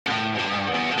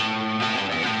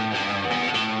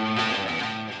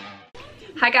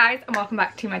Hi guys, and welcome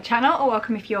back to my channel, or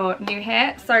welcome if you're new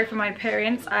here. Sorry for my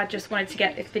appearance, I just wanted to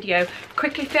get this video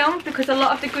quickly filmed because a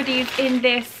lot of the goodies in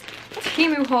this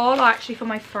TEMU haul are actually for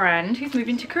my friend who's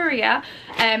moving to Korea,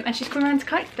 and she's coming around to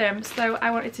collect them. So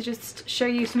I wanted to just show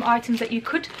you some items that you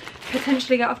could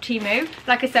potentially get off TEMU.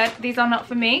 Like I said, these are not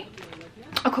for me.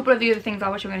 A couple of the other things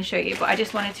are which I'm going to show you, but I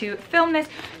just wanted to film this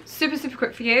super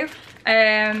quick for you.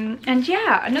 And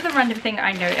yeah, another random thing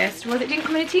I noticed was it didn't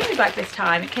come in a TEMU bag this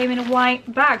time. It came in a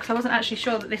white bag, so I wasn't actually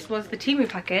sure that this was the TEMU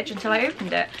package until I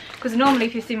opened it, because normally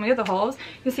if you've seen my other hauls,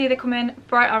 you'll see they come in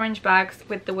bright orange bags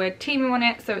with the word TEMU on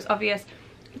it, so it's obvious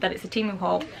that it's a TEMU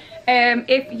haul.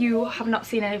 If you have not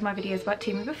seen any of my videos about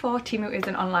TEMU before, TEMU is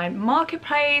an online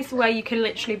marketplace where you can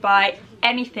literally buy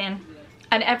anything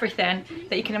and everything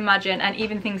that you can imagine, and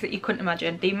even things that you couldn't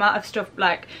imagine. The amount of stuff,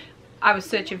 like, I was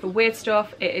searching for weird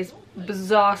stuff. It is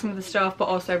bizarre, some of the stuff, but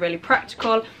also really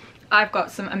practical. I've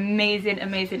got some amazing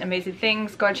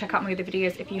things. Go and check out my other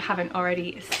videos if you haven't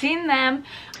already seen them.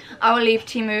 I will leave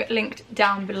TEMU linked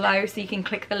down below so you can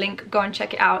click the link, go and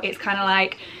check it out. It's kind of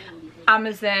like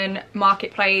Amazon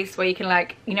marketplace where you can,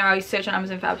 like, you know how you search on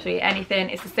Amazon for absolutely anything.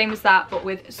 It's the same as that, but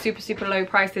with super low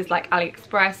prices like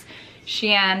AliExpress,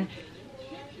 Shein,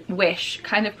 Wish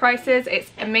kind of prices.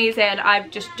 It's amazing. I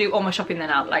just do all my shopping there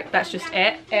now, like that's just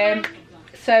it.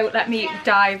 So let me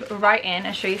dive right in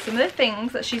and show you some of the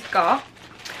things that she's got.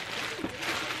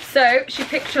 So she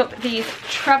picked up these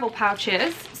travel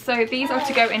pouches. So these are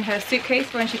to go in her suitcase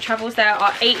for when she travels. There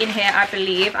are 8 in here, I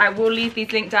believe. I will leave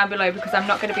these linked down below because I'm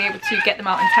not going to be able to get them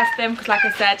out and test them, because like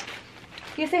I said,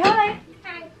 you say hi.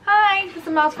 Hi. There's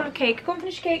a mouthful of cake. Go on,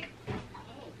 finish your cake.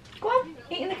 Go on,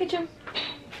 eat in the kitchen.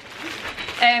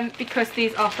 Because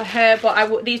these are for her,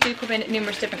 but these do come in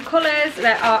numerous different colours.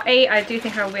 There are 8. I do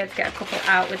think I'll be able to get a couple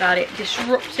out without it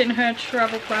disrupting her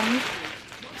travel plans.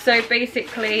 So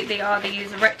basically they are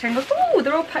these rectangles. Oh,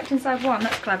 they're all packed inside one.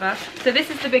 That's clever. So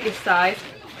this is the biggest size,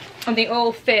 and they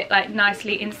all fit like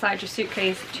nicely inside your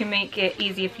suitcase to make it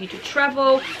easier for you to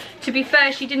travel. To be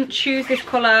fair, she didn't choose this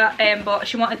colour, but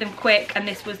she wanted them quick, and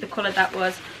this was the colour that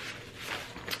was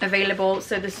available.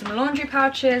 So there's some laundry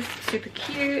pouches, super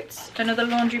cute, another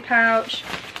laundry pouch,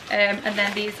 and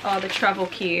then these are the travel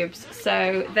cubes,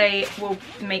 so they will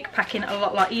make packing a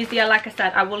lot easier. Like I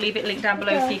said, I will leave it linked down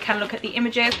below so you can look at the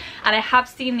images, and I have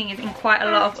seen these in quite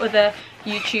a lot of other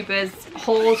YouTubers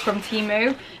hauls from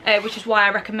TEMU, which is why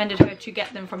I recommended her to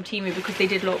get them from TEMU, because they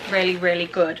did look really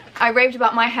good. I raved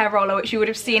about my hair roller, which you would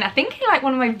have seen I think in like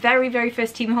one of my very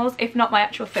first TEMU hauls, if not my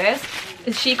actual first.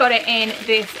 She got it in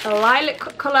this lilac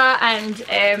colour, and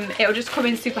it'll just come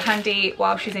in super handy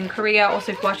while she's in Korea,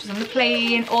 also while she's on the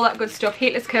plane, all that good stuff.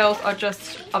 Heatless curls are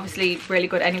just obviously really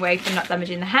good anyway for not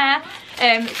damaging the hair,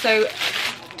 so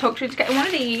talk to her to getting one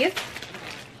of these.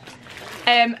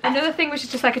 Another thing which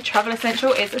is just like a travel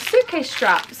essential is a suitcase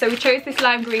strap. So we chose this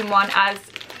lime green one as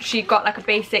she got like a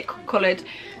basic coloured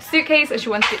suitcase, and she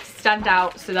wanted it to stand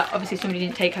out so that obviously somebody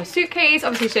didn't take her suitcase,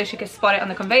 obviously so she could spot it on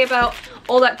the conveyor belt,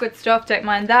 all that good stuff. Don't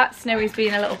mind that. Snowy's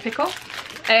being a little pickle.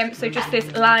 So just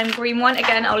this lime green one.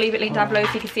 Again, I'll leave it linked down below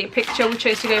so you can see a picture. We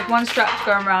chose to go with one strap to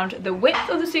go around the width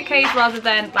of the suitcase rather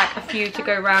than like a few to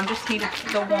go around, just needed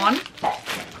the one.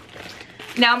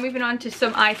 Now moving on to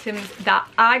some items that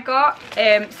I got.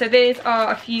 So these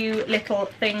are a few little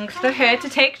things for her to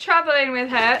take traveling with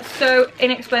her, so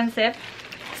inexpensive.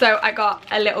 So I got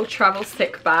a little travel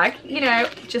stick bag, you know,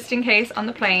 just in case on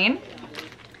the plane.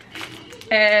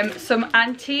 Some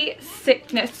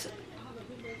anti-sickness,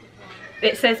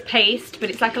 it says paste,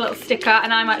 but it's like a little sticker,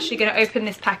 and I'm actually going to open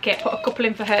this packet, put a couple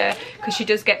in for her because she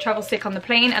does get travel sick on the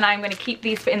plane, and I'm going to keep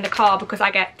these for in the car because I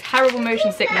get terrible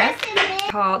motion sickness.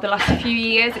 The last few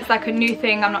years it's like a new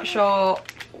thing, I'm not sure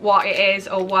what it is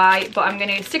or why, but I'm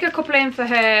going to stick a couple in for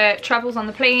her travels on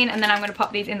the plane, and then I'm going to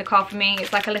pop these in the car for me.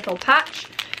 It's like a little patch,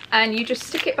 and you just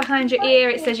stick it behind your ear.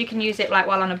 It says you can use it like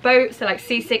while on a boat, so like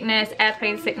seasickness,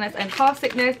 airplane sickness and car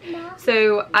sickness.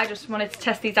 So I just wanted to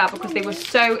test these out because they were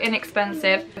so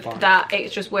inexpensive that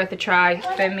it's just worth a try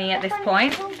for me at this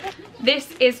point.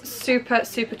 This is super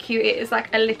cute. It is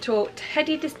like a little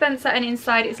teddy dispenser, and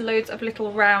inside is loads of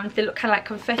little rounds. They look kind of like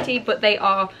confetti, but they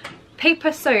are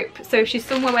paper soap. So if she's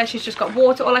somewhere where she's just got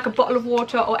water, or like a bottle of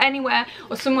water, or anywhere,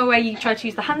 or somewhere where you try to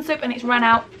use the hand soap and it's run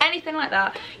out, anything like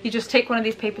that, you just take one of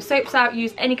these paper soaps out,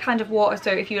 use any kind of water.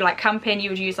 So if you're like camping, you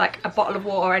would use like a bottle of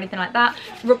water or anything like that,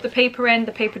 rub the paper in,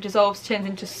 the paper dissolves, turns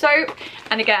into soap,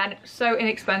 and again, so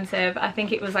inexpensive. I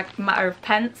think it was like a matter of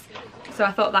pence. So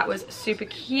I thought that was super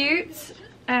cute,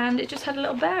 and it just had a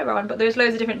little bear on, but there's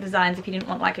loads of different designs if you didn't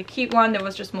want like a cute one. There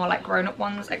was just more like grown-up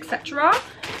ones, etc.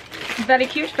 Very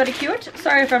cute, very cute.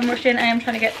 Sorry if I'm rushing, I am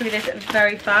trying to get through this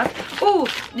very fast. Oh,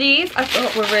 these I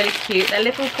thought were really cute. They're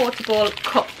little portable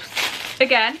cups.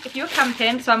 Again, if you're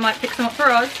camping, so I might pick some up for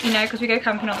us, you know, because we go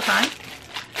camping all the time.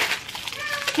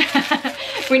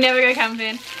 We never go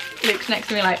camping. Luke's next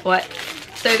to me like, what?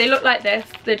 So they look like this.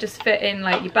 They just fit in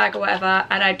like your bag or whatever,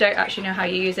 and I don't actually know how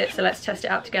you use it, so let's test it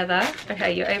out together.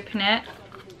 Okay, you open it.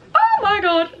 Oh my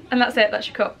god! And that's it, that's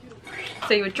your cup.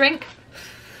 So you would drink,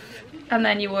 and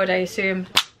then you would, I assume,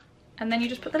 and then you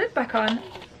just put the lid back on.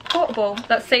 Portable.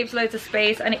 That saves loads of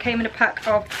space, and it came in a pack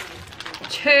of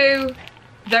 2.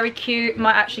 Very cute.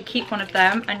 Might actually keep one of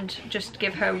them and just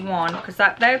give her one, because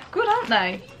they're good, aren't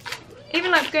they?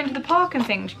 Even like going to the park and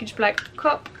things, you could just be like,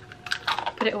 cup,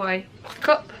 put it away,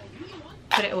 cup,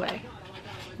 put it away.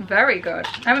 Very good.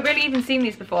 I haven't really even seen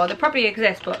these before. They probably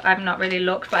exist, but I've not really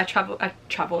looked. But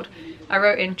I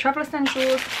wrote in travel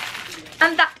essentials,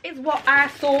 and that is what I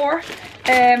saw.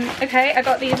 Okay, I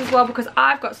got these as well because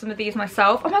I've got some of these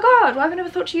myself. Oh my god, why have I never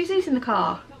thought to use these in the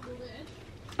car?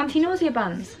 Anti-nausea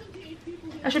bands.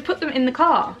 I should put them in the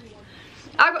car.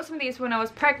 I got some of these when I was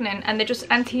pregnant, and they're just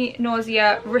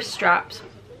anti-nausea wrist straps.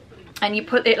 And you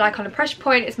put it like on a pressure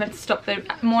point. It's meant to stop the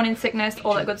morning sickness,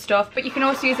 all that good stuff. But you can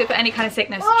also use it for any kind of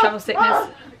sickness, travel sickness.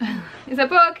 Is there a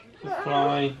bug?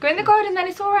 Fly. Go in the garden, then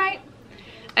it's all right.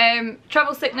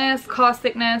 Travel sickness, car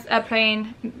sickness,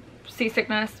 airplane, sea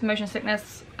sickness, motion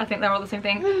sickness. I think they're all the same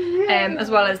thing. As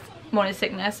well as morning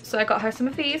sickness. So I got her some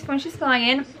of these when she's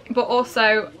flying. But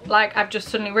also, like, I've just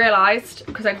suddenly realised,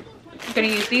 because I'm going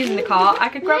to use these in the car, I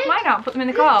could grab mine out and put them in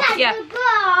the car. But yeah.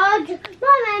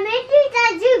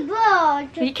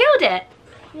 You killed it?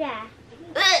 Yeah.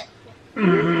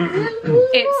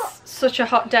 It's such a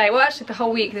hot day. Well, actually the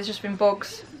whole week there's just been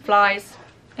bugs, flies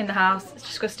in the house. It's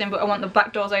disgusting, but I want the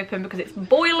back doors open because it's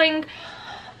boiling.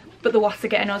 But the wasps are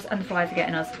getting us and the flies are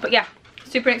getting us. But yeah,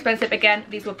 super inexpensive. Again,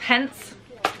 these were pence.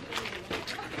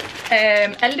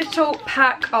 A little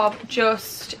pack of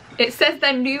just, it says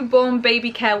they're newborn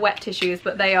baby care wet tissues,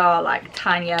 but they are like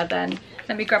tinier than,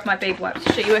 let me grab my baby wipes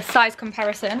to show you a size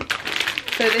comparison.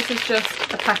 So this is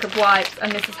just a pack of wipes,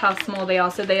 and this is how small they are.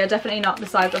 So they are definitely not the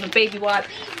size of a baby wipe,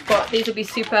 but these will be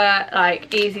super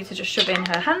like easy to just shove in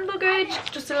her hand luggage.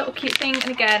 Just a little cute thing.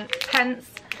 And again, pence.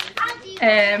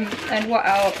 And what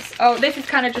else? Oh, this is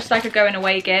kind of just like a going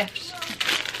away gift.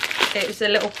 It's a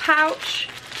little pouch,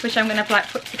 which I'm gonna like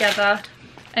put together.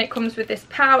 And it comes with this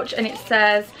pouch, and it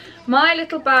says, my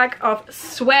little bag of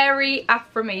sweary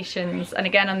affirmations. And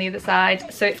again on the other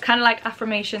side, so it's kind of like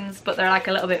affirmations, but they're like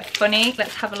a little bit funny.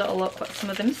 Let's have a little look what some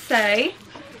of them say.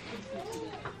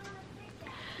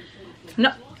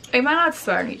 No, am I allowed to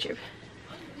swear on YouTube?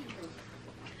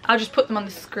 I'll just put them on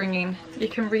the screen. You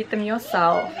can read them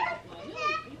yourself.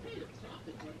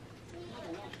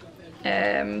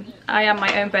 I am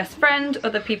my own best friend.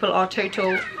 Other people are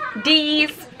total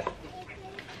D's.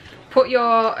 Put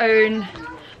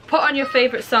on your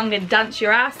favourite song and dance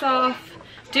your ass off.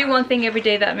 Do one thing every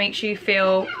day that makes you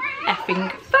feel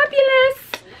effing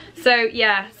fabulous. So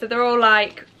yeah, so they're all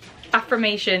like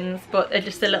affirmations, but they're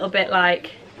just a little bit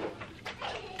like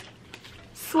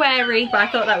sweary, but I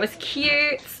thought that was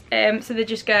cute. So they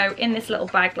just go in this little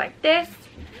bag like this,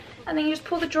 and then you just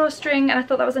pull the drawstring, and I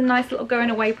thought that was a nice little going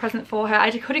away present for her.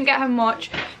 I couldn't get her much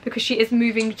because she is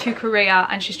moving to Korea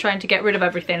and she's trying to get rid of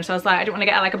everything. So I was like, I didn't want to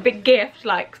get her like a big gift,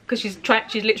 like, because she's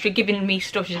literally giving me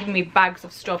stuff. She's giving me bags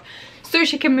of stuff so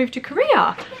she can move to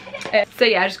Korea. So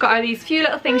yeah, I just got her these few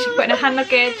little things she put in her hand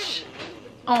luggage.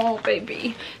 Oh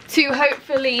baby, to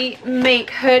hopefully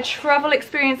make her travel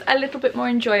experience a little bit more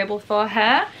enjoyable for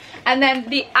her. And then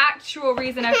the actual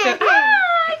reason I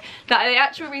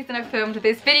filmed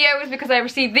this video was because I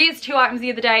received these 2 items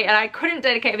the other day, and I couldn't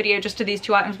dedicate a video just to these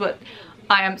 2 items, but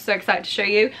I am so excited to show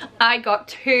you. I got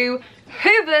 2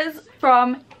 hoovers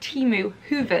from TEMU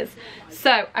Hoovers.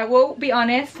 So I will be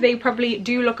honest, they probably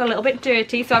do look a little bit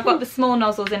dirty. So I've got the small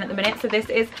nozzles in at the minute. So this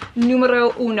is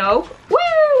numero uno. Woo,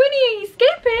 Winnie,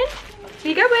 skipping.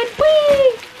 Here you go, Win.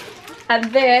 Whee! And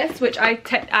this, which I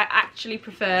actually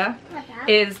prefer,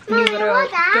 is numero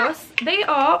dos. They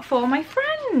are for my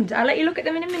friend. I'll let you look at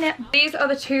them in a minute. These are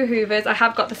the 2 hoovers. I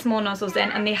have got the small nozzles in,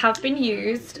 and they have been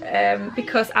used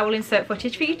because I will insert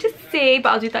footage for you to see,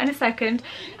 but I'll do that in a second.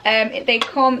 They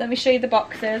come, let me show you the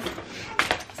boxes.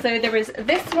 So there is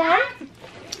this one,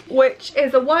 which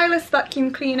is a wireless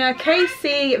vacuum cleaner,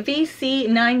 KC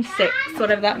VC96,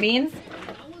 whatever that means.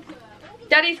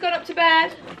 Daddy's gone up to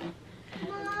bed.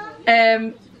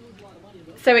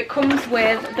 So it comes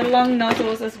with the long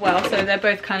nozzles as well, so they're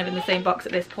both kind of in the same box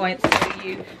at this point. So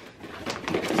you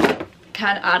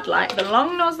can add like the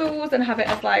long nozzles and have it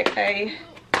as like a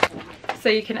so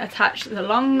you can attach the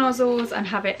long nozzles and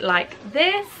have it like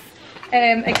this.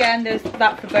 Again, there's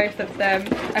that for both of them.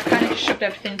 I kind of just shoved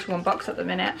everything into one box at the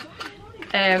minute.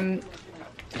 And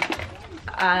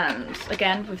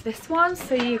again with this one,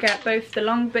 so you get both the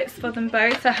long bits for them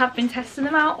both. I have been testing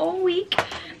them out all week.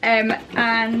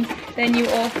 And then you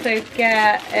also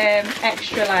get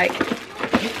extra like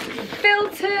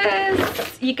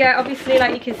filters. You get, obviously,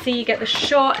 like you can see, you get the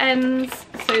short ends.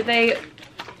 So they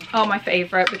are my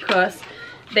favourite because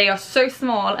they are so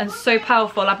small and so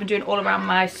powerful. I've been doing all around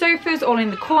my sofas, all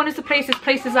in the corners of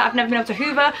places that I've never been able to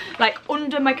hoover, like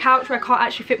under my couch where I can't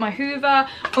actually fit my hoover,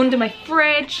 under my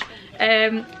fridge.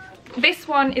 This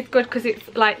one is good because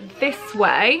it's like this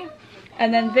way,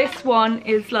 and then this one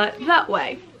is like that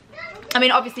way. I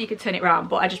mean, obviously you could turn it around,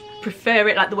 but I just prefer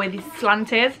it like the way this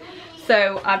slant is.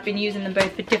 So I've been using them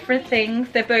both for different things.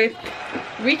 They're both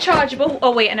rechargeable.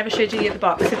 Oh wait, I never showed you the other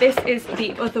box. So this is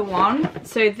the other one.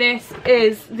 So this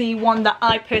is the one that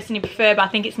I personally prefer, but I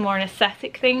think it's more an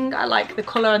aesthetic thing. I like the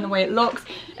colour and the way it looks.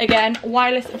 Again,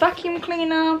 wireless vacuum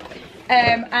cleaner.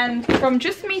 And from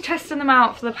just me testing them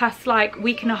out for the past like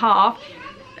week and a half,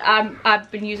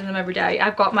 I've been using them every day.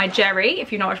 I've got my Jerry,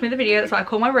 if you've not watched me the video, that's what I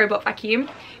call my robot vacuum.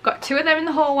 Got 2 of them in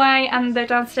the hallway and the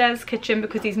downstairs kitchen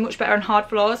because he's much better on hard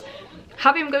floors.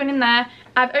 Have him going in there.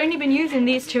 I've only been using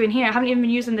these 2 in here. I haven't even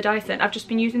been using the Dyson. I've just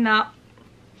been using that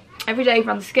every day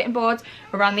around the skitting boards,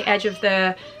 around the edge of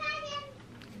the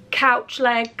couch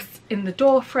legs, in the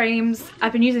door frames.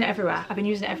 I've been using it everywhere. I've been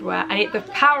using it everywhere, and the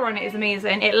power on it is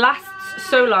amazing. It lasts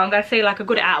so long. I'd say like a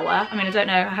good hour. I mean, I don't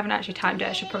know. I haven't actually timed it.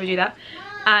 I should probably do that.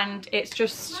 And it's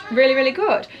just really, really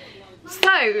good. So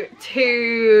I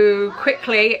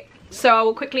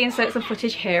will quickly insert some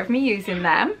footage here of me using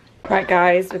them. Right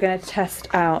guys, we're going to test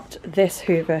out this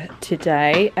hoover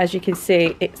today. As you can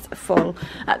see, it's full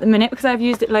at the minute because I've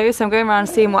used it loads, so I'm going around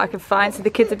seeing what I can find. So the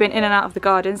kids have been in and out of the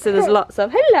garden, so there's lots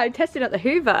of, hello, testing out the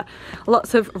hoover.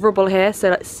 Lots of rubble here, so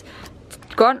let's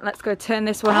go turn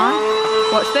this one on.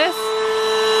 Watch this.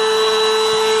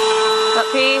 That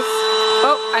piece.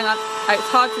 Oh, hang on. Oh,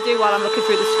 it's hard to do while I'm looking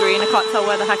through the screen. I can't tell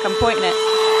where the heck I'm pointing it.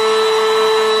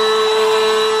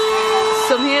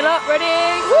 Some here, look, ready?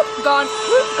 Whoop, gone,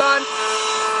 whoop, gone.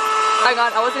 Hang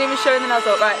on, I wasn't even showing the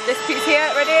nozzle. Right, this piece here,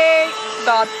 ready?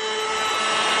 Gone.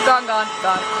 Gone, gone,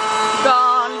 gone.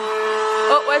 Gone.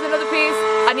 Oh, where's another piece?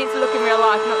 I need to look in real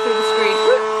life, not through the screen.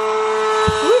 Whoop,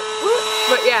 whoop, whoop.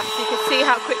 But yeah, so you can see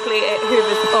how quickly it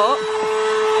hoovers up.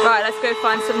 Right, let's go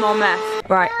find some more mess.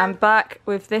 Right, I'm back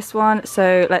with this one,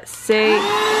 so let's see.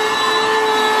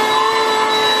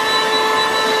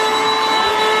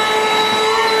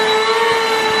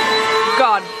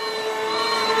 Gone.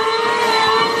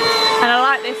 And I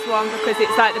like this one because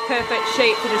it's like the perfect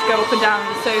shape to just go up and down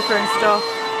the sofa and stuff.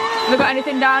 Have we got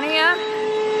anything down here?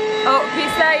 Oh, piece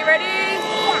there, you ready?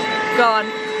 Gone.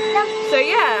 So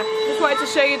yeah, just wanted to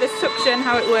show you the suction,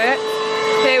 how it works.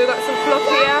 Here we've got some fluff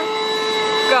here.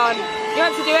 Gone. You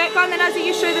want to do it? Go on then, Azzy,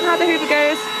 you show them how the hoover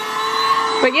goes.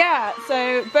 But yeah,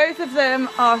 so both of them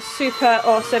are super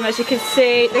awesome. As you can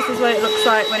see, this is what it looks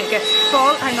like when it gets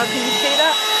full. Hang on, can you see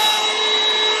that?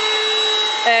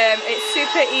 It's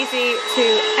super easy to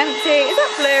empty. Is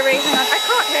that blurry? Hang on, I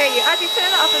can't hear you. Azzy, turn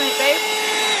that off a minute,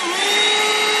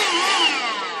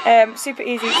 babe. Super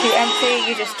easy to empty.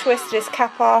 You just twist this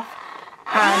cap off.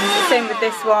 And the same with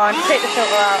this one. Take the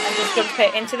filter out and just dump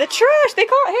it into the trash. They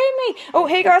can't hear me. Oh,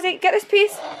 here you go, Azzy. Get this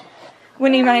piece.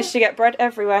 Winnie managed to get bread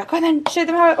everywhere. Go on then, show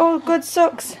them how it all good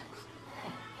sucks.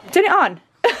 Turn it on.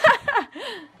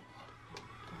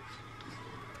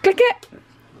 Click it.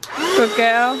 Good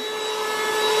girl.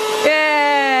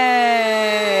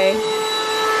 Yay!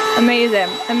 Amazing,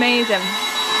 amazing.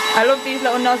 I love these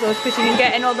little nozzles because you can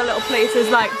get in all the little places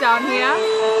like down here.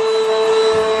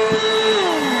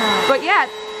 But yeah.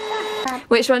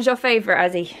 Which one's your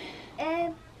favourite, Azzy?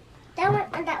 That one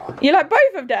and that one. You like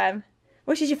both of them?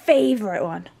 Which is your favourite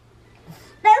one?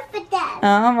 Both of them.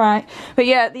 Oh, right. But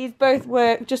yeah, these both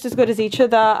work just as good as each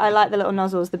other. I like the little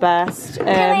nozzles the best. Can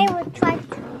I try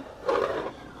to?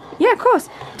 Yeah, of course.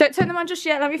 Don't turn them on just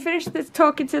yet. Let me finish this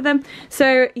talking to them.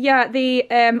 So yeah, the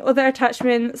other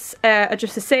attachments are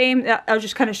just the same. I was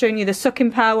just kind of showing you the sucking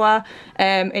power.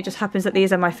 It just happens that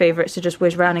these are my favourites to just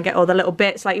whiz around and get all the little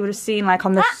bits like you would have seen like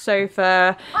on the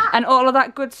sofa and all of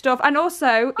that good stuff. And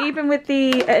also, even with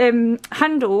the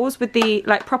handles, with the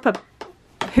like proper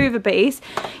hoover base,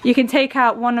 you can take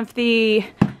out one of the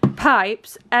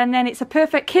pipes and then it's a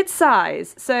perfect kid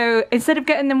size. So instead of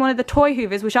getting them one of the toy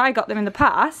hoovers, which I got them in the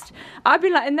past, I've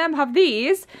been letting them have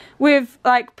these with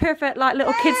like perfect like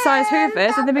little kid size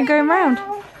hoovers, and they've been going round.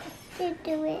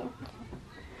 Do it.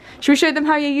 Should we show them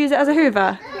how you use it as a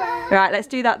hoover? Yeah. Right, let's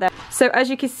do that then. So as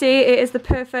you can see, it is the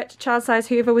perfect child size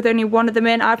hoover with only one of them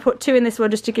in. I put 2 in this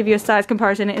one just to give you a size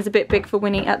comparison. It is a bit big for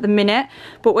Winnie at the minute,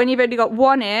 but when you've only got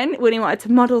 1 in, Winnie wanted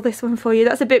to model this one for you.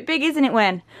 That's a bit big, isn't it,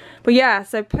 Win? But yeah,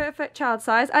 so perfect child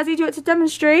size. As you do it to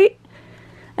demonstrate,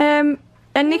 and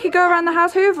you could go around the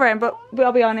house hoovering, but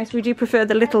I'll be honest, we do prefer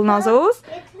the little nozzles.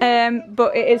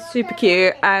 But it is super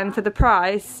cute, and for the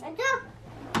price,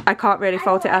 I can't really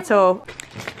fault it at all.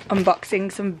 Unboxing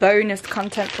some bonus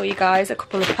content for you guys. A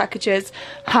couple of packages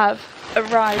have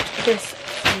arrived this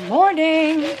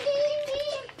morning.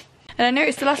 And I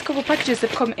noticed the last couple of packages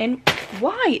have come in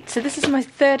white. So this is my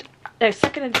second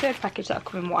and third package that have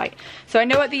come in white. So I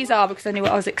know what these are because I knew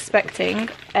what I was expecting.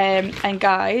 And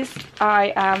guys,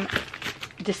 I am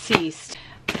deceased.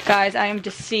 Guys, I am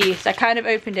deceased. I kind of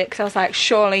opened it because I was like,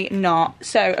 surely not.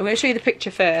 So I'm going to show you the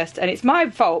picture first. And it's my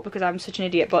fault because I'm such an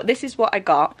idiot. But this is what I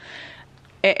got.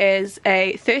 It is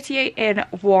a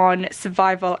 38-in-1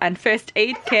 survival and first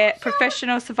aid kit,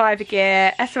 professional survivor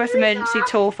gear, SOS emergency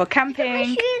tool for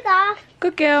camping.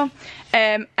 Good girl.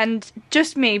 And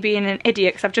just me being an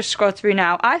idiot, because I've just scrolled through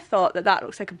now, I thought that that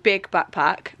looks like a big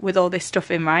backpack with all this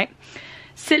stuff in, right?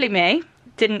 Silly me.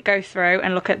 Didn't go through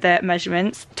and look at the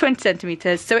measurements. 20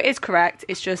 centimetres, so it is correct.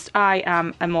 It's just I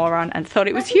am a moron and thought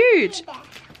it was huge.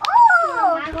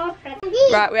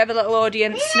 Right, we have a little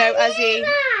audience. Snow Azzy.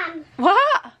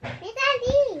 What?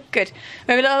 Good.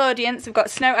 We have a little audience. We've got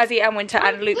Snow, Azzy and Winter,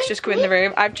 and Luke's just come in the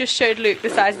room. I've just showed Luke the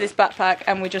size of this backpack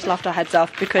and we just laughed our heads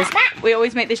off because we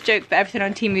always make this joke that everything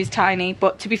on Temu is tiny,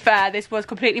 but to be fair, this was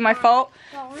completely my fault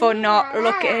for not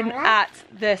looking at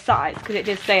the size because it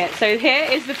did say it. So here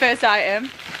is the first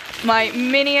item, my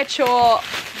miniature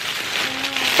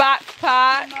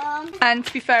backpack. And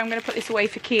to be fair, I'm going to put this away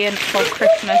for Kian for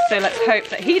Christmas, so let's hope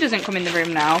that he doesn't come in the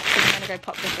room now because I'm going to go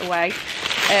pop this away.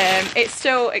 It's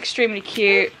still extremely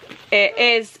cute. It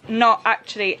is not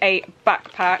actually a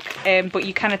backpack, but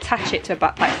you can attach it to a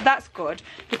backpack, so that's good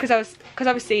because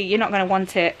obviously you're not going to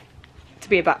want it to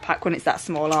be a backpack when it's that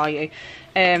small, are you?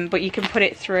 But you can put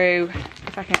it through,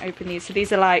 if I can open these, so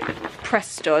these are like press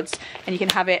studs and you can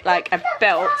have it like a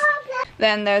belt.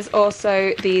 Then there's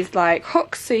also these like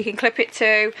hooks so you can clip it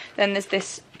to. Then there's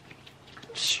this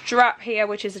strap here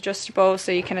which is adjustable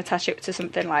so you can attach it to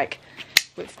something like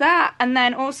with that. And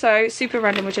then also super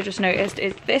random, which I just noticed,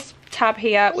 is this tab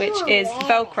here which is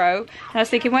Velcro, and I was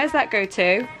thinking where's that go to?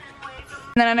 And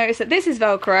then I noticed that this is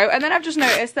Velcro, and then I've just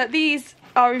noticed that these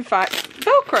are in fact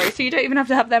Velcro, so you don't even have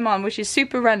to have them on, which is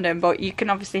super random, but you can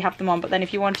obviously have them on. But then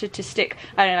if you wanted to stick,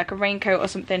 I don't know, like a raincoat or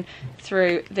something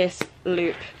through this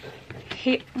loop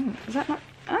here, is that not,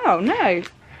 oh no,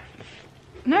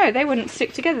 they wouldn't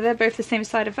stick together, they're both the same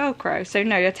side of Velcro, so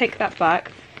no, I take that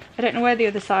back. I don't know where the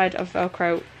other side of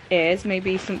Velcro is,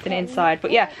 maybe something inside,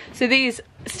 but yeah, so these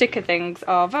sticker things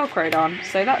are Velcroed on,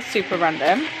 so that's super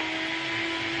random.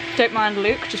 Don't mind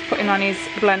Luke just putting on his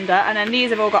blender. And then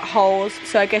these have all got holes,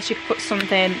 so I guess you could put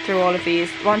something through all of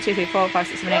these. 1, 2, 3, 4, 5,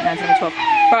 6, 7, 8, 9, 10, 12.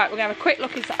 Right, we're gonna have a quick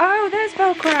look inside. Oh, there's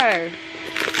Velcro.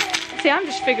 See, I'm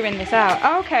just figuring this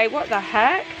out. Okay, what the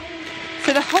heck?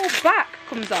 So the whole back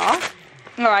comes off.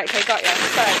 Alright, okay, got you.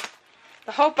 So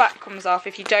the whole back comes off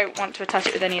if you don't want to attach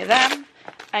it with any of them.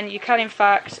 And you can in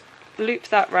fact loop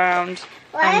that round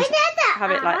and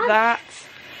have it like that.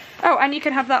 Oh, and you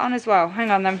can have that on as well.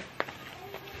 Hang on then.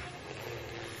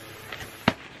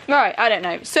 Right, I don't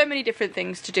know. So many different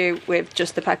things to do with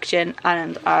just the packaging,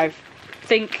 and I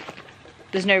think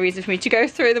there's no reason for me to go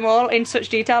through them all in such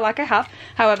detail like I have.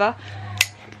 However,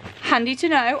 handy to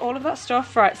know all of that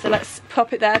stuff. Right, so let's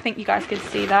pop it there. I think you guys can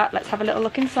see that. Let's have a little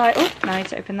look inside. Oh, now I need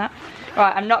to open that.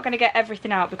 Right, I'm not going to get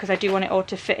everything out because I do want it all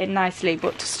to fit in nicely,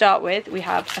 but to start with, we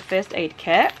have a first aid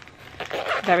kit.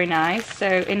 Very nice. So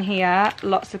in here,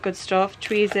 lots of good stuff.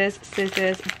 Tweezers,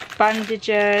 scissors,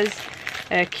 bandages,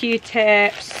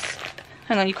 Q-tips.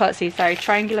 Hang on, you can't see, sorry.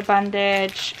 Triangular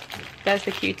bandage. There's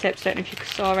the Q-tips, don't know if you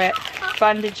saw it.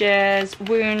 Bandages,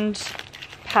 wound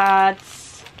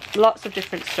pads, lots of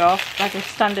different stuff. Like a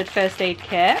standard first aid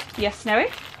kit. Yes, Snowy?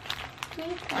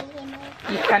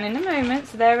 You can in a moment,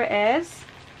 so there it is.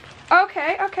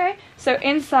 Okay, okay. So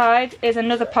inside is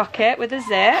another pocket with a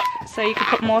zip, so you can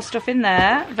put more stuff in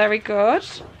there. Very good.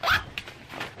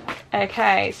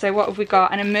 Okay, so what have we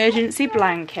got? An emergency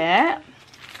blanket.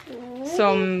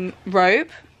 Some rope,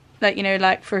 like, you know,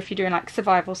 like for if you're doing like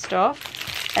survival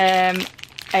stuff.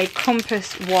 A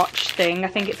compass watch thing. I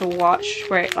think it's a watch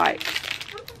where it like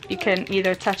you can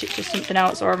either attach it to something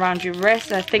else or around your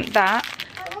wrist. I think that.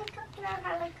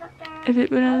 Is it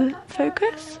gonna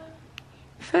focus?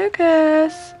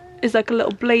 Focus. Is like a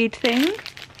little blade thing.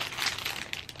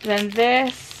 Then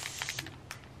this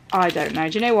I don't know.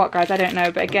 Do you know what, guys? I don't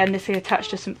know. But again, this is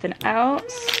attached to something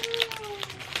else.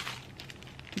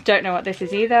 Don't know what this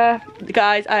is either.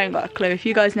 Guys, I ain't got a clue. If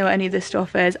you guys know what any of this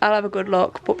stuff is, I'll have a good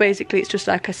look. But basically, it's just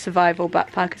like a survival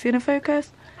backpack. Is it gonna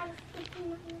focus?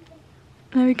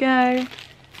 There we go.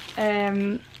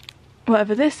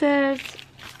 Whatever this is.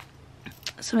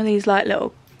 Some of these like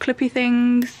little clippy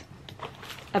things.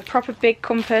 A proper big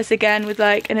compass again with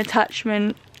like an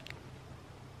attachment.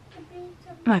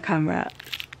 My camera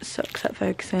sucks at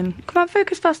focusing. Come on,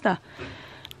 focus faster.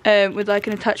 With like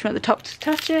an attachment at the top to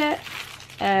attach it.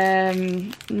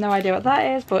 No idea what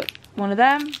that is, but one of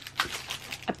them.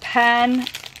 A pen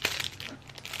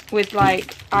with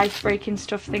like ice breaking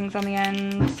stuff things on the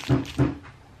ends.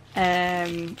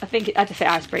 I think I just say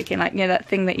ice breaking, like, you know, that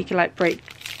thing that you can like break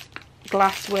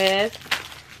glass with.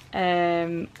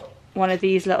 One of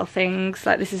these little things,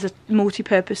 like this is a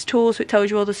multi-purpose tool, so it tells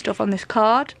you all the stuff on this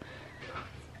card.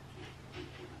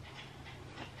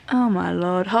 Oh my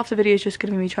lord, half the video is just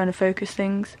going to be me trying to focus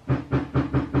things.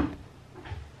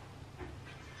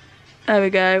 There we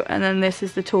go, and then this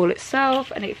is the tool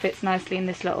itself, and it fits nicely in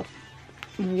this little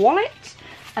wallet.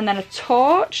 And then a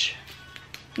torch,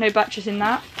 no batteries in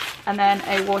that, and then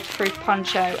a waterproof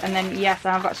poncho, and then yes,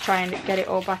 I've got to try and get it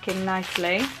all back in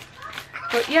nicely.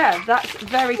 But yeah, that's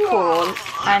very cool,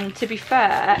 and to be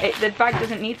fair, the bag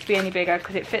doesn't need to be any bigger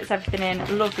because it fits everything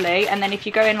in lovely. And then if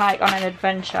you're going like on an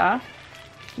adventure,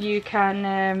 you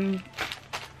can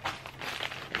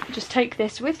just take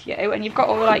this with you, and you've got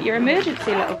all like your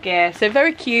emergency little gear. So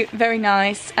very cute, very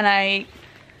nice, and I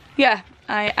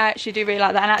actually do really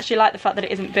like that, and I actually like the fact that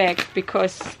it isn't big,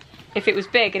 because if it was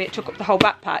big and it took up the whole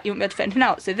backpack, you wouldn't be able to fit anything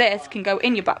else. So this can go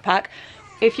in your backpack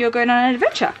if you're going on an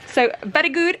adventure. So very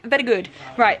good, very good.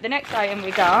 Right, the next item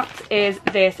we got is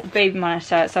this baby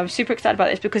monitor. So I'm super excited about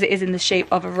this because it is in the shape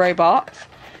of a robot,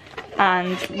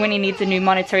 and Winnie needs a new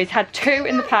monitor. He's had two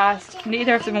in the past,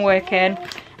 neither of them are working,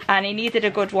 and he needed a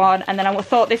good one. And then I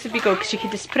thought this would be good because you can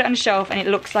just put it on a shelf and it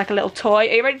looks like a little toy.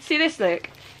 Are you ready to see this, Luke?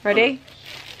 Ready?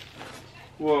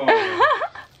 Whoa.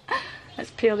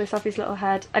 Let's peel this off his little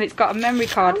head. And it's got a memory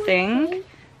card thing.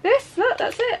 This, look,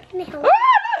 that's it. Oh, look, look,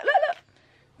 look.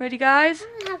 Ready, guys?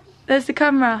 There's the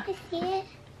camera.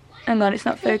 Hang on, it's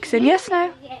not focusing. Yes,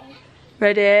 no.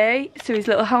 Ready? So his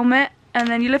little helmet, and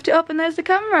then you lift it up and there's the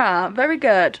camera. Very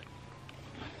good.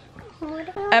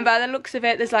 And by the looks of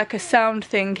it, there's like a sound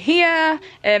thing here.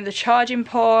 The charging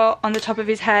port on the top of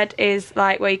his head is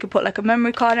like where you could put like a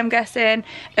memory card, I'm guessing.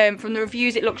 From the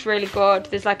reviews, it looks really good.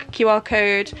 There's like a QR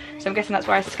code, so I'm guessing that's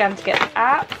where I scanned to get the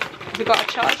app. We've got a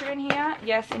charger in here.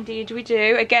 Yes, indeed we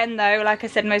do. Again though, like I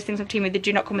said, most things on TEMU, they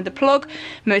do not come with a plug.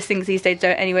 Most things these days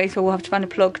don't anyway, so we'll have to find a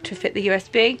plug to fit the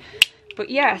USB. But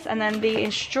yes, and then the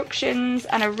instructions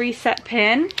and a reset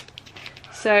pin.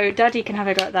 So Daddy can have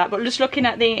a go at that. But just looking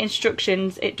at the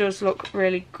instructions, it does look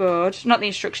really good. Not the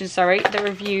instructions, sorry, the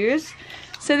reviews.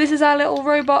 So this is our little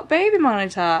robot baby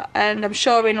monitor. And I'm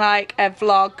sure in like a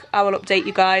vlog, I will update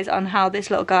you guys on how this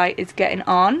little guy is getting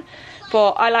on.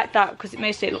 But I like that because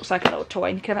mostly it looks like a little toy,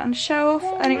 and you can have it on the shelf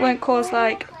and it won't cause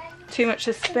like too much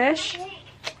suspicion.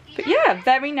 But yeah,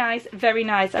 very nice, very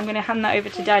nice. I'm going to hand that over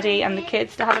to Daddy and the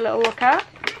kids to have a little look at.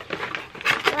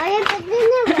 Why are you putting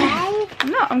it away? I'm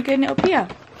not, I'm getting it up here.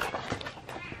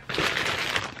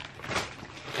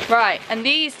 Right, and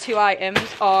these two items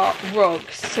are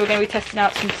rugs. So we're going to be testing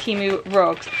out some TEMU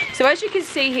rugs. So as you can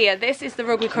see here, this is the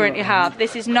rug we currently have.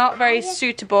 This is not very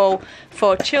suitable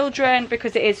for children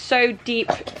because it is so deep,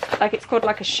 like it's called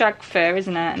like a shag fur,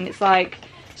 isn't it? And it's like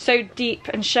so deep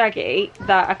and shaggy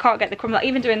that I can't get the crumbs. Like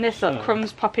even doing this, look,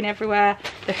 crumbs popping everywhere.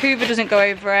 The hoover doesn't go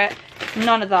over it,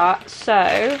 none of that.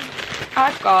 So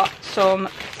I've got some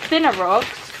thinner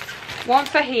rugs. One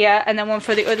for here and then one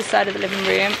for the other side of the living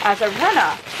room as a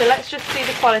runner. So let's just see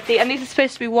the quality. And these are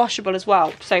supposed to be washable as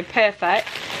well, so perfect.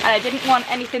 And I didn't want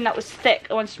anything that was thick.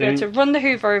 I wanted to be able to run the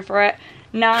hoover over it.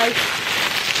 Nice.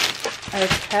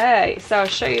 Okay, so I'll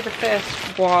show you the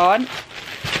first one.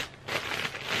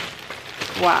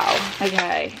 Wow,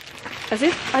 okay. As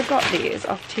if I got these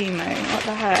off TEMU. What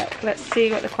the heck? Let's see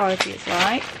what the quality is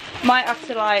like. Might have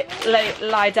to like let it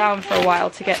lie down for a while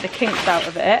to get the kinks out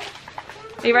of it.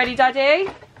 Are you ready, Daddy?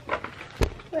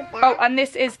 Oh, and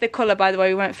this is the colour, by the way.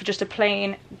 We went for just a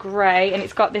plain grey, and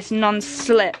it's got this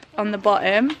non-slip on the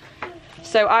bottom.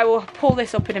 So I will pull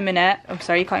this up in a minute. Oh,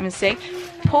 sorry, you can't even see.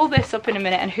 Pull this up in a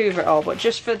minute and hoover it all, but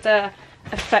just for the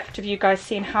effect of you guys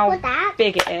seeing how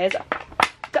big it is.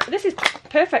 This is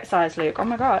perfect size, Luke. Oh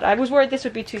my god, I was worried this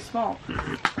would be too small. Is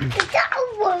that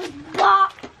a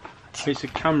robot? It's a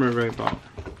camera robot.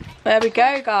 There we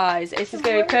go, guys. This is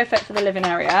going to be perfect for the living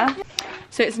area.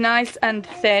 so it's nice and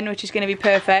thin, which is going to be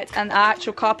perfect. And the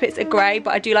actual carpets are grey,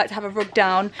 but I do like to have a rug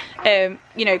down,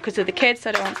 you know, because of the kids, so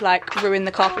I don't want to like ruin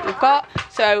the carpet we've got.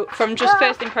 So from just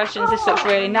first impressions, this looks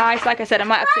really nice. Like I said, I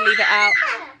might have to leave it out.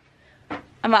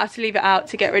 I might have to leave it out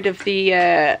to get rid of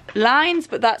the lines,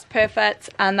 but that's perfect.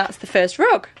 And that's the first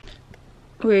rug.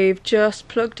 We've just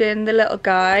plugged in the little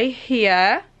guy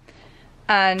here,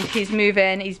 and he's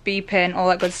moving, he's beeping, all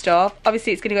that good stuff.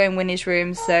 Obviously it's going to go in Winnie's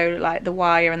room, so like the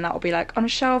wire and that will be like on a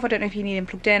shelf. I don't know if you need him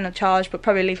plugged in or charged, but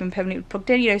probably leave him permanently plugged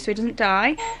in, you know, so he doesn't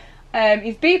die.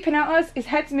 He's beeping at us, his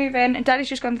head's moving, and Daddy's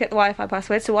just gone to get the Wi-Fi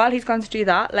password. So while he's gone to do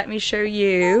that, let me show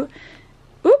you,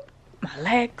 oop, my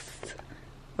legs.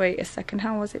 Wait a second,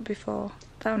 how was it before?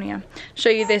 Down here. Show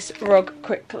you this rug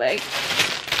quickly.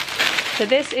 So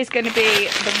this is going to be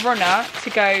the runner to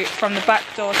go from the back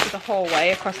door to the hallway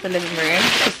across the living room.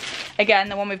 Because, again,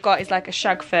 the one we've got is like a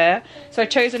shag fur. So I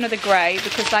chose another grey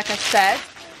because, like I said,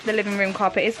 the living room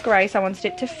carpet is grey, so I wanted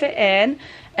it to fit in.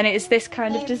 And it is this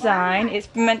kind of design. It's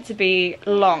meant to be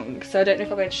long, so I don't know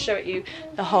if I'll be able to show you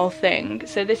the whole thing.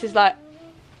 So this is like,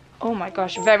 oh my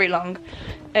gosh, very long.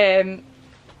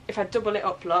 If I double it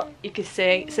up, look, you can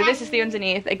see. So this is the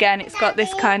underneath. Again, it's got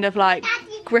this kind of like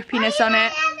grippiness on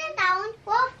it.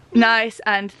 Nice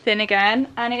and thin again,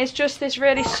 and it is just this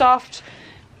really soft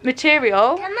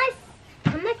material.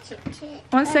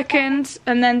 One second.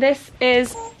 And then this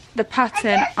is the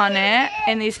pattern on it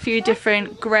in these few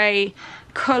different grey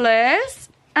colours.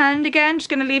 And again, just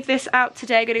going to leave this out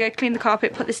today. Going to go clean the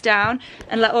carpet, put this down,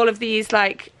 and let all of these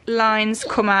like lines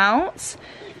come out.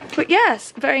 But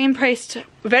yes, very impressed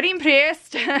very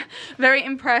impressed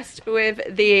with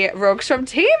the rugs from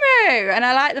TEMU. And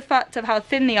I like the fact of how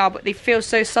thin they are, but they feel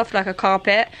so soft like a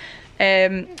carpet,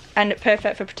 and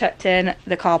perfect for protecting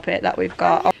the carpet that we've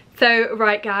got. So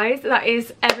right guys, that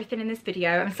is everything in this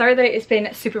video. I'm sorry that it's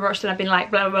been super rushed and I've been like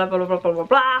blah blah blah blah blah blah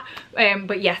blah.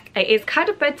 But yes, it is kind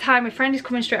of bedtime. My friend is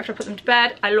coming straight after I put them to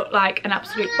bed. I look like an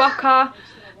absolute bocker.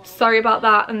 Sorry about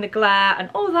that, and the glare and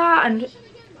all that, and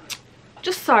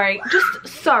just sorry,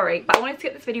 but I wanted to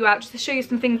get this video out just to show you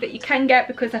some things that you can get,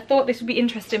 because I thought this would be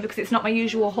interesting because it's not my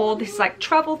usual haul. This is like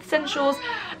travel essentials,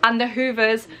 and the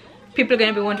hoovers. People are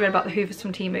going to be wondering about the hoovers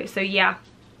from TEMU. So yeah,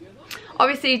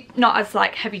 obviously not as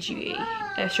like heavy duty.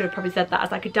 I should have probably said that, as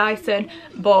like a Dyson,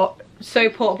 but so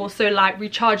portable, so light,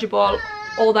 rechargeable,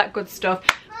 all that good stuff.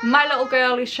 My little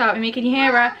girl is shouting me, can you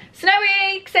hear her?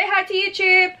 Snowy, say hi to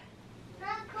YouTube.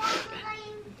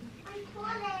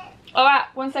 Alright,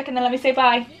 1 second then, let me say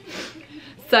bye.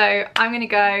 So I'm gonna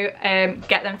go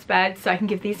get them to bed so I can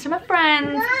give these to my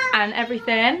friends and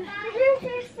everything.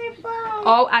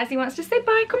 Oh, Azzy wants to say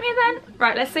bye, come here then.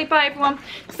 Right, let's say bye everyone.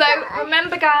 So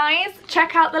remember guys,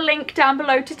 check out the link down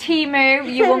below to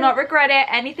TEMU. You will not regret it.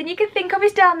 Anything you can think of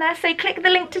is down there. Say click the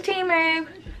link to TEMU.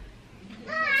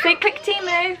 Say click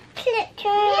TEMU. Click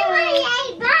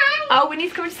TEMU. Oh,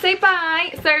 Winnie's coming to say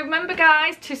bye. So remember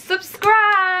guys to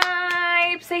subscribe.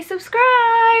 Say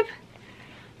subscribe.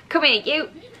 Come here, you.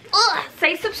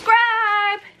 Say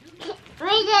subscribe.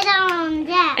 Read it on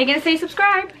there. Are you going to say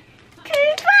subscribe?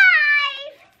 Subscribe.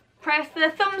 Press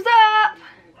the thumbs up.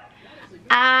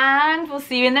 And we'll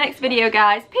see you in the next video,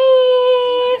 guys.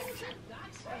 Peace.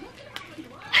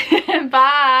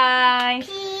 Bye.